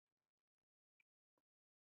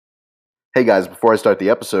Hey guys, before I start the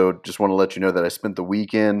episode, just want to let you know that I spent the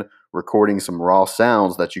weekend recording some raw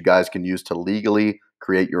sounds that you guys can use to legally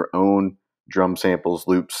create your own drum samples,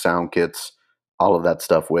 loops, sound kits, all of that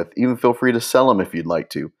stuff with. Even feel free to sell them if you'd like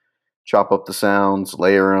to. Chop up the sounds,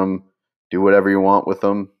 layer them, do whatever you want with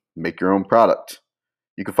them, make your own product.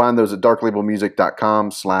 You can find those at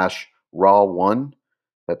darklabelmusic.com/raw1.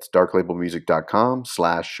 That's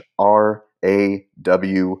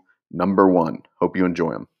darklabelmusic.com/RAW1. Hope you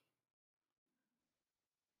enjoy them.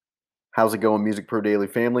 How's it going, Music Pro Daily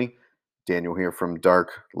family? Daniel here from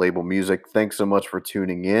Dark Label Music. Thanks so much for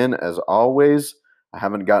tuning in. As always, I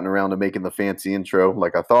haven't gotten around to making the fancy intro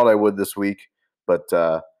like I thought I would this week, but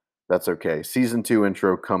that's okay. Season 2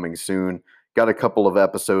 intro coming soon. Got a couple of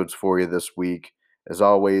episodes for you this week. As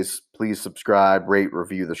always, please subscribe, rate,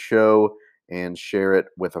 review the show, and share it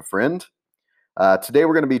with a friend. Today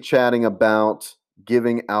we're going to be chatting about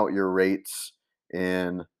giving out your rates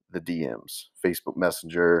in the DMs, Facebook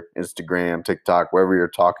Messenger, Instagram, TikTok, wherever you're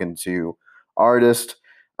talking to artists,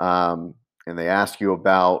 and they ask you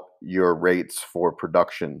about your rates for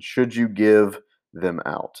production. Should you give them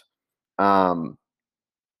out?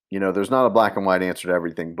 There's not a black and white answer to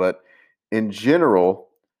everything, but in general,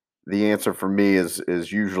 the answer for me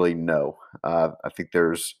is usually no. I think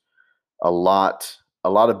there's a lot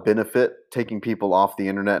of benefit taking people off the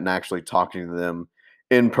internet and actually talking to them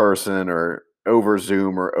in person or over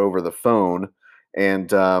Zoom or over the phone.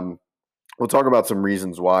 And we'll talk about some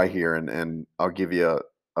reasons why here, and I'll give you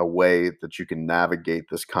a way that you can navigate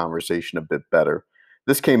this conversation a bit better.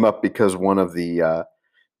 This came up because one of the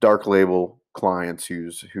dark label clients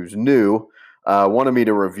who's new wanted me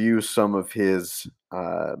to review some of his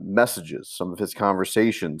messages, some of his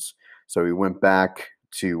conversations. So he went back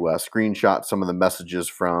to screenshot some of the messages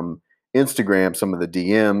from Instagram, some of the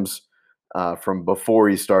DMs from before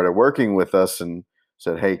he started working with us, and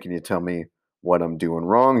said, "Hey, can you tell me what I'm doing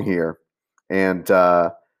wrong here?" And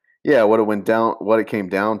yeah, what it came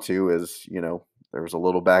down to is, there was a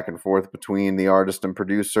little back and forth between the artist and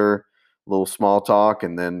producer, a little small talk,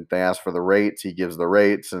 and then they ask for the rates. He gives the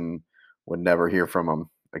rates, and would never hear from him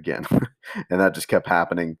again, and that just kept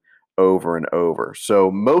happening over and over.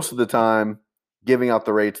 So most of the time, giving out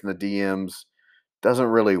the rates in the DMs doesn't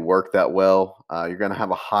really work that well. You're going to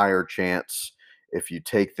have a higher chance if you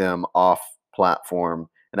take them off platform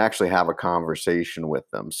and actually have a conversation with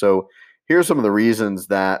them. So here's some of the reasons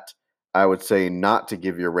that I would say not to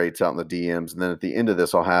give your rates out in the DMs. And then at the end of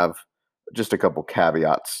this, I'll have just a couple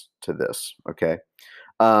caveats to this. Okay.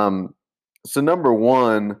 Um, so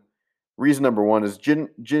reason number one is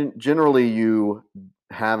generally you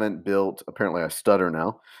haven't built, apparently I stutter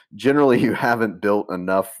now. Generally, you haven't built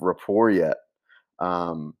enough rapport yet.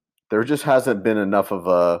 There just hasn't been enough of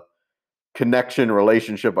a connection,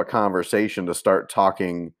 relationship, a conversation to start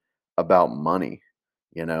talking about money,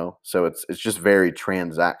 So it's just very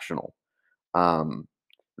transactional. Um,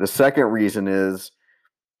 the second reason is,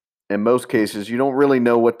 in most cases, you don't really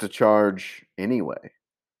know what to charge anyway.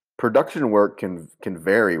 Production work can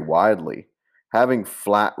vary widely. Having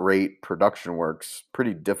flat rate production work's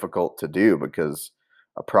pretty difficult to do because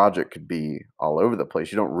a project could be all over the place.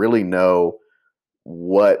 You don't really know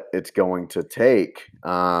what it's going to take,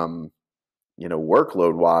 workload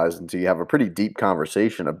wise, until you have a pretty deep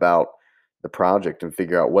conversation about the project and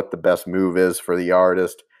figure out what the best move is for the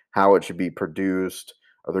artist, how it should be produced.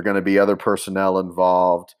 Are there going to be other personnel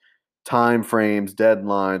involved? Time frames,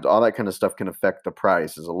 deadlines, all that kind of stuff can affect the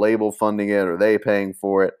price. Is a label funding it? Are they paying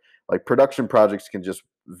for it? Like, production projects can just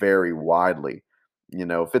vary widely.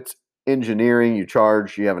 If it's engineering, you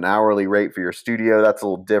have an hourly rate for your studio. That's a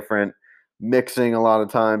little different. Mixing a lot of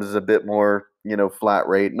times is a bit more, flat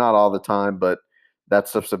rate. Not all the time, but that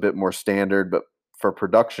stuff's a bit more standard. But for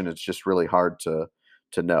production, it's just really hard to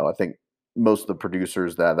know. I think most of the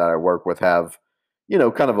producers that I work with have,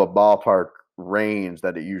 kind of a ballpark range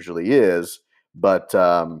that it usually is, but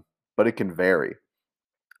it can vary.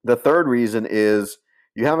 The third reason is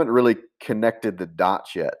you haven't really connected the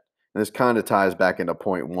dots yet. And this kind of ties back into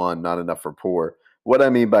point one, not enough rapport. What I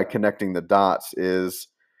mean by connecting the dots is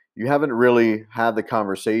you haven't really had the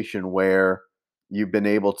conversation where you've been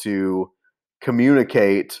able to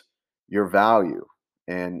communicate your value.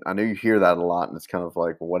 And I know you hear that a lot, and it's kind of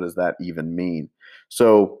like, well, what does that even mean?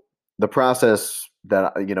 So the process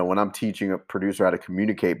that, when I'm teaching a producer how to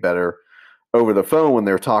communicate better over the phone when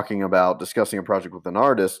they're talking about discussing a project with an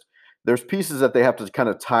artist, there's pieces that they have to kind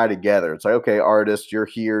of tie together. It's like, okay, artist, you're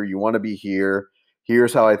here, you want to be here.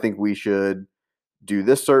 Here's how I think we should do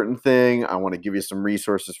this certain thing. I want to give you some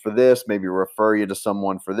resources for this, maybe refer you to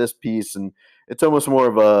someone for this piece. And it's almost more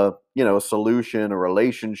of a, a solution, a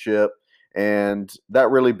relationship. and that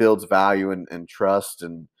really builds value and trust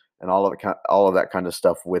and all of that kind of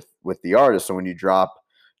stuff with the artist. So when you drop,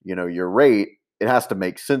 your rate, it has to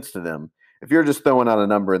make sense to them. If you're just throwing out a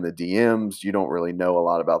number in the DMs, you don't really know a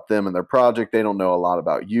lot about them and their project. They don't know a lot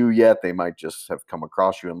about you yet. They might just have come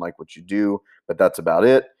across you and like what you do, but that's about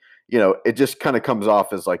it. It just kind of comes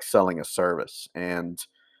off as like selling a service. And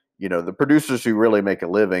the producers who really make a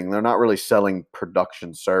living, they're not really selling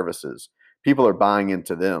production services. People are buying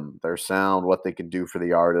into them, their sound, what they can do for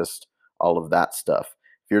the artist, all of that stuff.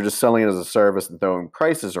 If you're just selling it as a service and throwing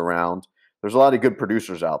prices around, there's a lot of good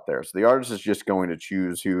producers out there. So the artist is just going to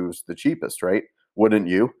choose who's the cheapest, right? Wouldn't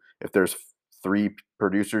you? If there's three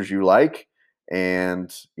producers you like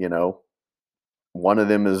and, one of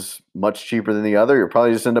them is much cheaper than the other, you'll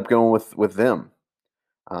probably just end up going with them.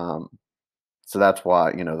 Um, so that's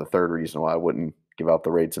why, the third reason why I wouldn't give out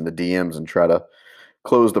the rates in the DMs and try to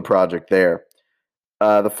close the project there.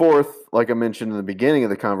 The fourth, like I mentioned in the beginning of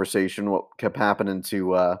the conversation, what kept happening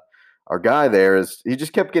to our guy there is he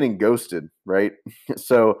just kept getting ghosted, right?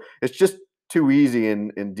 So it's just too easy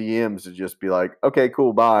in DMs to just be like, okay,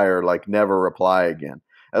 cool, bye, or like never reply again.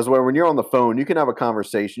 As where when you're on the phone, you can have a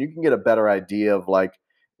conversation, you can get a better idea of like,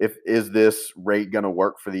 if is this rate going to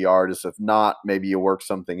work for the artist? If not, maybe you work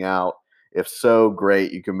something out. If so,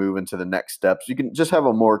 great, you can move into the next steps. You can just have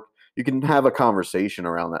you can have a conversation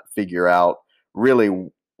around that, figure out really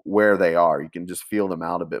where they are. You can just feel them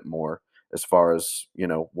out a bit more as far as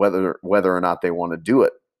whether or not they want to do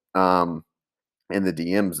it. In the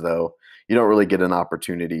DMs, though, you don't really get an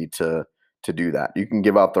opportunity to do that. You can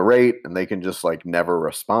give out the rate, and they can just like never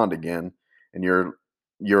respond again, and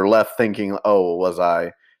you're left thinking,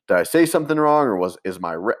 oh, did I say something wrong, or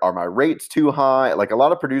are my rates too high? Like a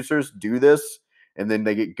lot of producers do this, and then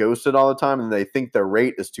they get ghosted all the time, and they think their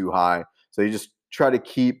rate is too high, so they just try to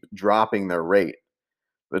keep dropping their rate.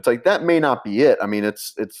 But it's like that may not be it. I mean,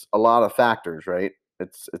 it's a lot of factors, right?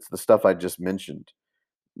 It's the stuff I just mentioned.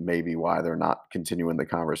 Maybe why they're not continuing the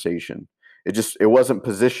conversation. It wasn't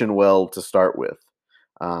positioned well to start with.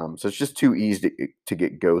 So it's just too easy to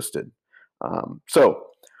get ghosted. So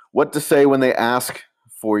what to say when they ask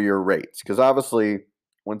for your rates? Because obviously,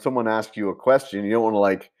 when someone asks you a question, you don't want to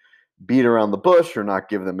like beat around the bush or not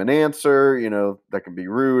give them an answer. That can be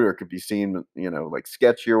rude or could be seen, like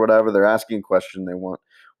sketchy or whatever. They're asking a question, they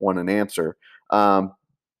want an answer.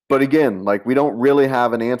 But again, like we don't really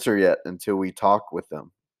have an answer yet until we talk with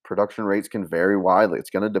them. Production rates can vary widely. It's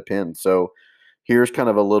going to depend. So here's kind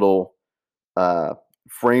of a little uh,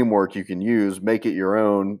 framework you can use. Make it your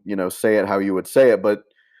own. Say it how you would say it, but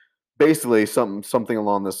basically something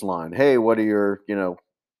along this line. Hey, what are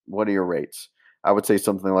your rates? I would say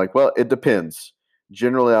something like, well, it depends.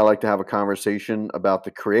 Generally, I like to have a conversation about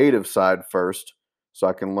the creative side first, so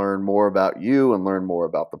I can learn more about you and learn more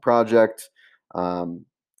about the project. Um,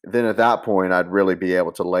 then at that point, I'd really be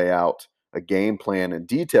able to lay out a game plan in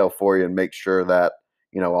detail for you and make sure that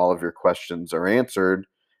all of your questions are answered.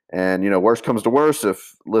 And worst comes to worst,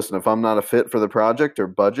 if I'm not a fit for the project or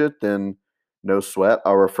budget, then no sweat.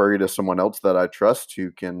 I'll refer you to someone else that I trust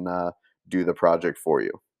who can do the project for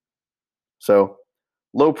you. So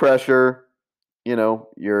low pressure,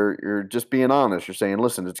 you're just being honest. You're saying,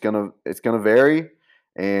 listen, it's gonna vary,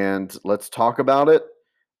 and let's talk about it.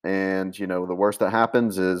 And the worst that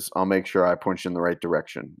happens is I'll make sure I point you in the right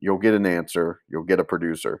direction. You'll get an answer. You'll get a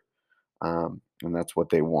producer, and that's what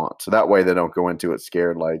they want. So that way they don't go into it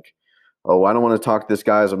scared, like, oh, I don't want to talk to this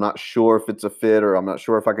guy as I'm not sure if it's a fit or I'm not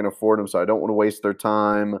sure if I can afford him, so I don't want to waste their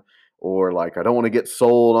time, or like I don't want to get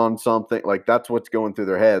sold on something. Like that's what's going through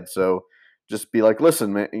their head. So just be like,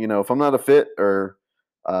 listen, man, if I'm not a fit or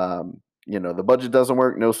the budget doesn't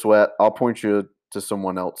work, no sweat. I'll point you to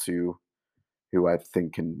someone else who I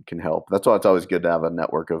think can help. That's why it's always good to have a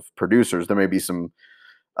network of producers. There may be some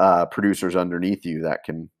producers underneath you that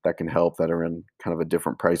can help that are in kind of a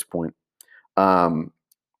different price point. Um,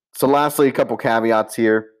 so lastly, a couple caveats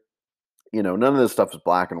here. None of this stuff is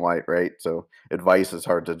black and white, right? So advice is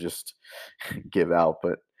hard to just give out,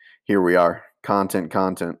 but here we are. Content.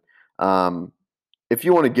 Um, if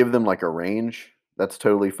you want to give them like a range, that's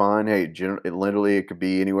totally fine. Hey, it could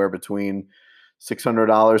be anywhere between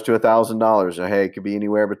 $600 to $1,000. Or hey, it could be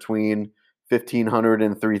anywhere between 1,500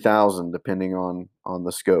 and 3,000, depending on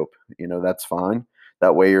the scope. That's fine.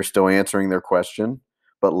 That way, you're still answering their question,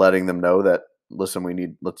 but letting them know that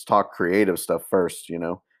listen, let's talk creative stuff first.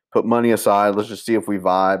 Put money aside. Let's just see if we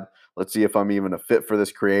vibe. Let's see if I'm even a fit for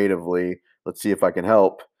this creatively. Let's see if I can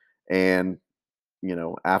help. And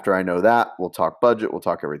after I know that, we'll talk budget, we'll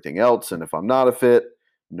talk everything else. And if I'm not a fit,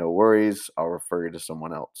 no worries. I'll refer you to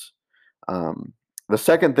someone else. Um, The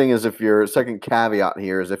second thing is second caveat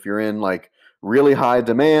here is if you're in like really high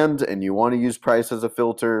demand and you want to use price as a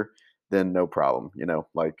filter, then no problem.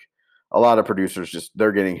 Like a lot of producers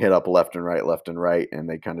they're getting hit up left and right, and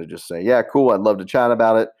they kind of just say, "Yeah, cool, I'd love to chat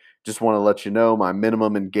about it. Just want to let you know my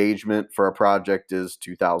minimum engagement for a project is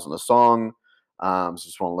 2,000 a song. So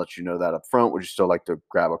just want to let you know that up front. Would you still like to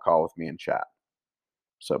grab a call with me and chat?"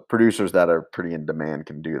 So producers that are pretty in demand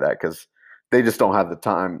can do that because they just don't have the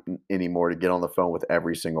time anymore to get on the phone with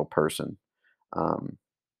every single person. Um,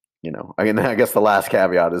 I guess the last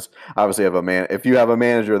caveat is obviously if you have a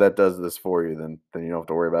manager that does this for you, then you don't have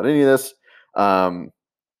to worry about any of this. Um,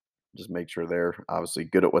 just make sure they're obviously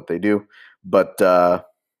good at what they do. But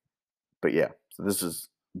yeah, so this is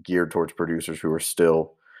geared towards producers who are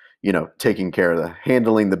still, taking care of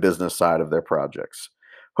handling the business side of their projects.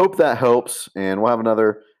 Hope that helps, and we'll have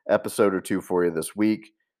another episode or two for you this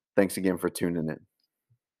week. Thanks again for tuning in.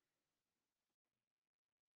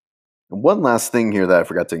 And one last thing here that I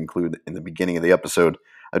forgot to include in the beginning of the episode,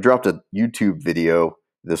 I dropped a YouTube video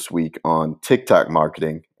this week on TikTok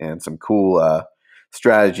marketing and some cool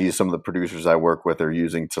strategies some of the producers I work with are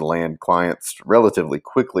using to land clients relatively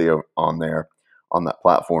quickly on that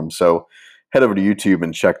platform. So head over to YouTube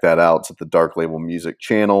and check that out. It's at the Dark Label Music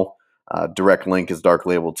channel. Direct link is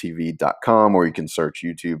darklabeltv.com, or you can search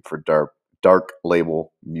YouTube for Dark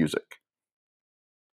Label Music.